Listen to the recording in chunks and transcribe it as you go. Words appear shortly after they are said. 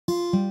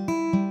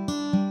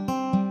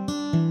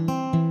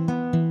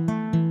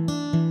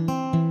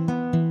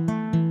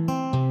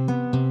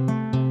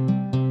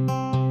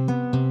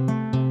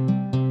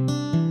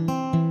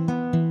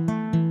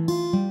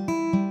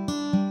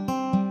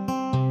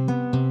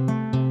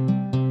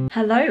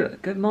Hello,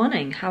 good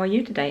morning. How are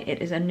you today?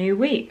 It is a new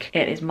week.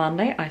 It is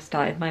Monday. I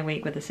started my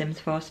week with a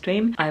Sims 4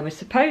 stream. I was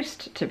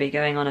supposed to be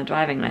going on a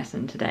driving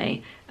lesson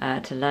today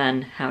to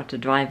learn how to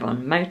drive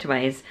on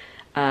motorways,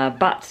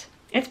 but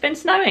it's been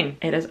snowing.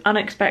 It has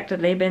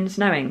unexpectedly been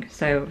snowing,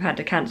 so I've had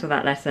to cancel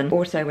that lesson.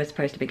 Also, we're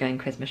supposed to be going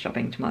Christmas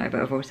shopping tomorrow,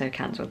 but I've also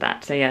cancelled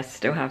that. So yes,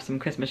 still have some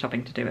Christmas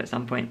shopping to do at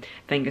some point.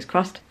 Fingers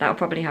crossed. That'll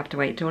probably have to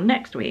wait till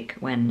next week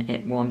when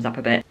it warms up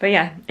a bit. But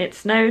yeah, it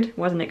snowed.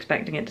 Wasn't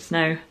expecting it to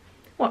snow.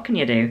 What can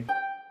you do?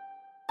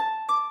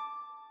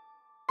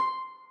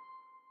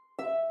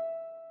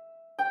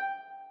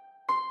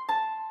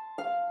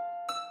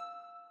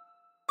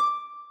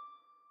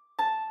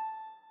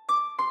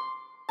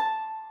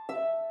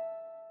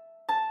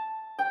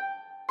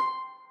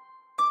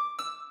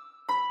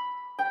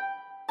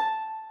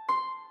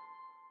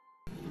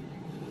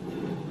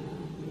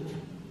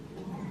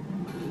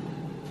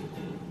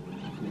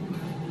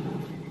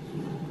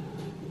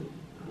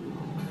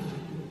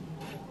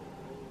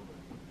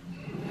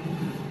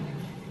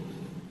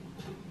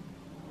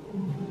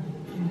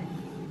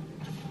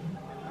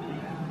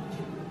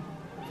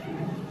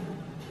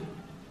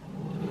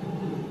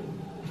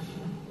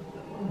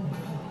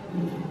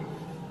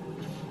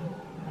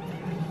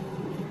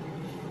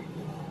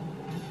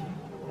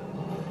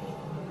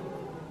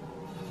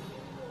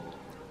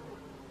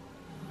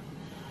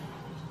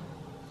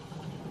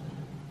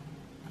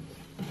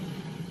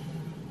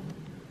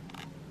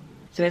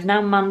 So it's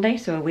now Monday,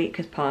 so a week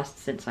has passed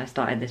since I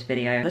started this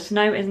video. The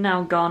snow is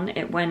now gone.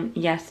 It went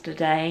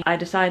yesterday. I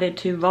decided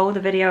to roll the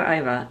video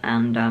over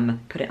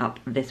and put it up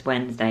this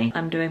Wednesday.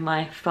 I'm doing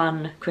my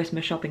fun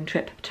Christmas shopping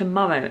trip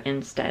tomorrow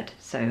instead,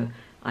 so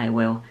I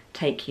will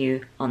take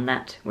you on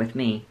that with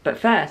me. But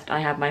first, I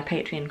have my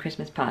Patreon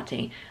Christmas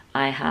party.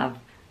 I have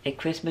a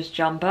Christmas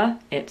jumper.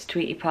 It's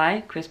Tweety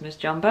Pie Christmas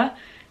jumper.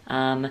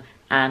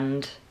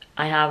 And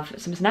I have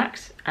some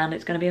snacks, and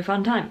it's gonna be a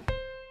fun time.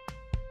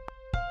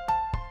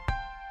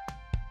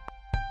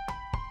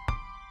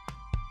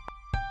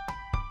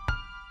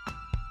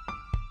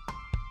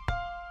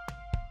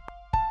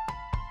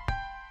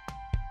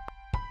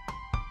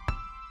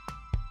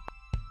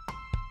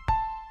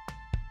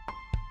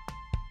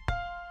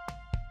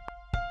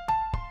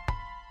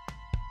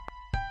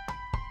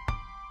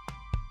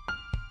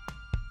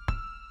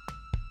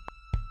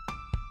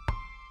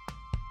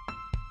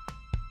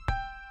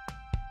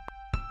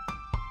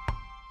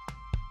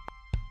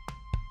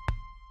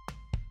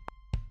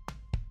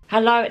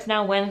 Hello, it's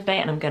now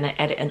Wednesday and I'm gonna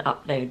edit and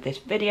upload this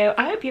video.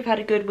 I hope you've had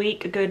a good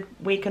week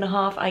and a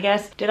half, I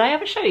guess. Did I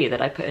ever show you that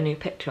I put a new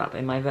picture up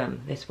in my room?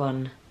 This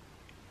one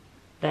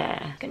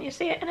there. Can you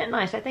see it? Isn't it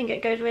nice? I think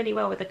it goes really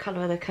well with the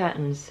colour of the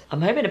curtains.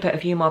 I'm hoping to put a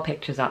few more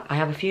pictures up. I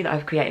have a few that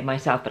I've created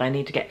myself, but I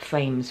need to get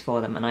frames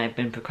for them and I've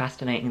been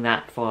procrastinating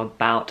that for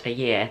about a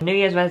year. New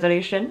Year's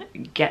resolution,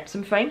 get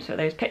some frames for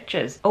those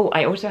pictures. Oh,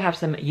 I also have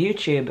some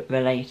YouTube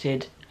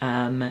related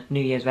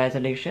New Year's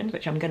resolutions,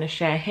 which I'm going to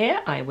share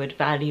here. I would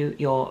value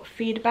your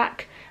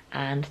feedback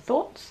and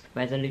thoughts.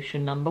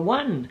 Resolution number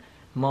 1,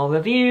 more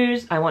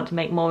reviews. I want to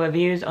make more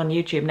reviews on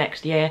YouTube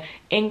next year,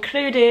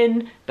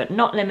 including, but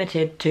not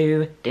limited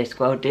to,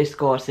 Discworld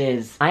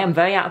discourses. I am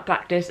very out of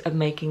practice of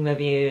making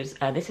reviews.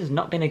 This has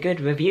not been a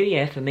good review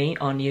year for me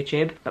on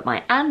YouTube, but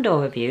my Andor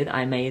review that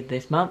I made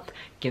this month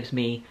gives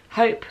me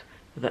hope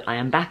that I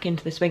am back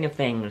into the swing of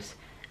things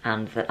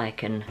and that I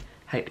can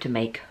hope to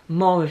make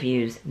more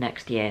reviews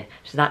next year.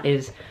 So that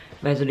is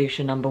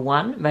resolution number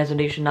 1.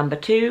 Resolution number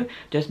 2,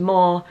 just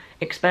more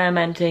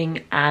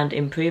experimenting and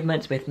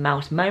improvements with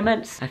Mouse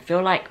Moments. I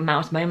feel like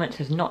Mouse Moments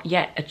has not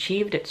yet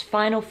achieved its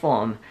final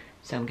form,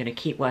 so I'm gonna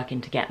keep working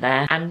to get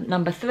there. And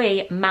number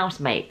 3, mouse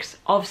makes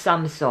of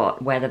some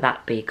sort, whether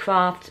that be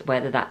crafts,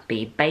 whether that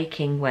be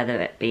baking, whether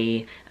it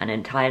be an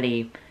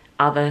entirely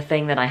other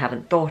thing that I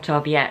haven't thought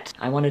of yet.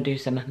 I want to do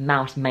some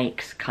mouse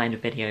makes kind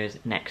of videos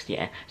next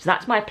year. So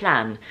that's my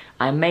plan.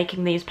 I'm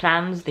making these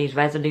plans, these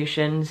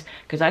resolutions,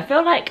 because I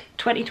feel like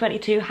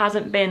 2022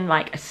 hasn't been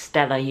like a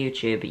stellar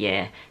YouTube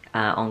year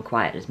on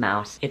Quiet as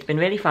Mouse. It's been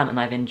really fun and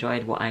I've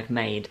enjoyed what I've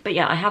made. But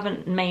yeah, I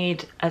haven't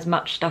made as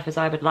much stuff as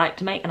I would like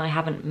to make and I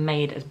haven't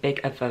made as big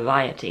a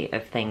variety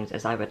of things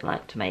as I would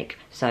like to make.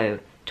 So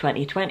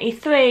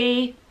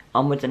 2023,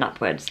 onwards and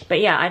upwards.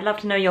 But yeah, I'd love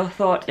to know your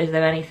thoughts. Is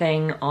there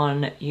anything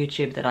on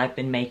YouTube that I've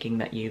been making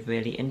that you've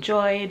really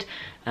enjoyed?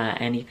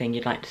 Anything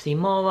you'd like to see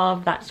more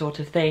of, that sort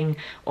of thing?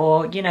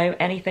 Or, you know,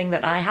 anything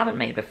that I haven't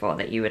made before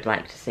that you would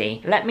like to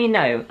see? Let me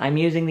know. I'm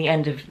using the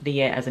end of the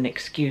year as an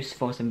excuse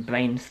for some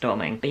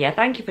brainstorming. But yeah,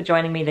 thank you for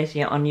joining me this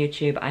year on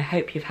YouTube. I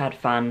hope you've had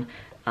fun.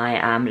 I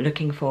am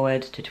looking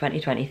forward to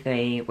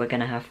 2023. We're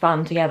gonna have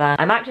fun together.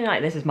 I'm acting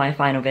like this is my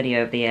final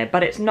video of the year,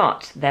 but it's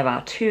not. There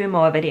are 2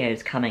 more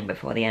videos coming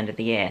before the end of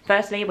the year.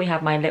 Firstly, we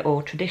have my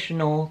little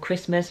traditional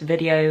Christmas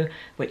video,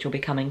 which will be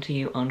coming to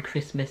you on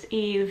Christmas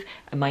Eve,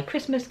 and my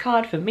Christmas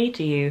card from me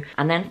to you,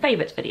 and then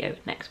favourites video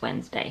next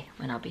Wednesday,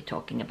 when I'll be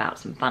talking about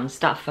some fun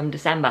stuff from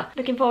December.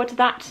 Looking forward to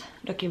that.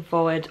 Looking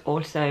forward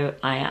also,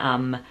 I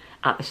am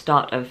at the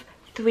start of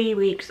 3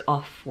 weeks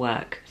off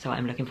work, so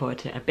I'm looking forward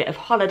to a bit of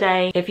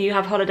holiday. If you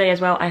have holiday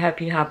as well, I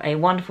hope you have a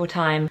wonderful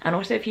time, and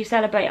also if you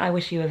celebrate, I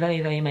wish you a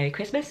very, very Merry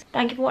Christmas.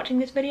 Thank you for watching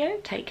this video,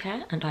 take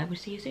care, and I will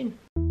see you soon.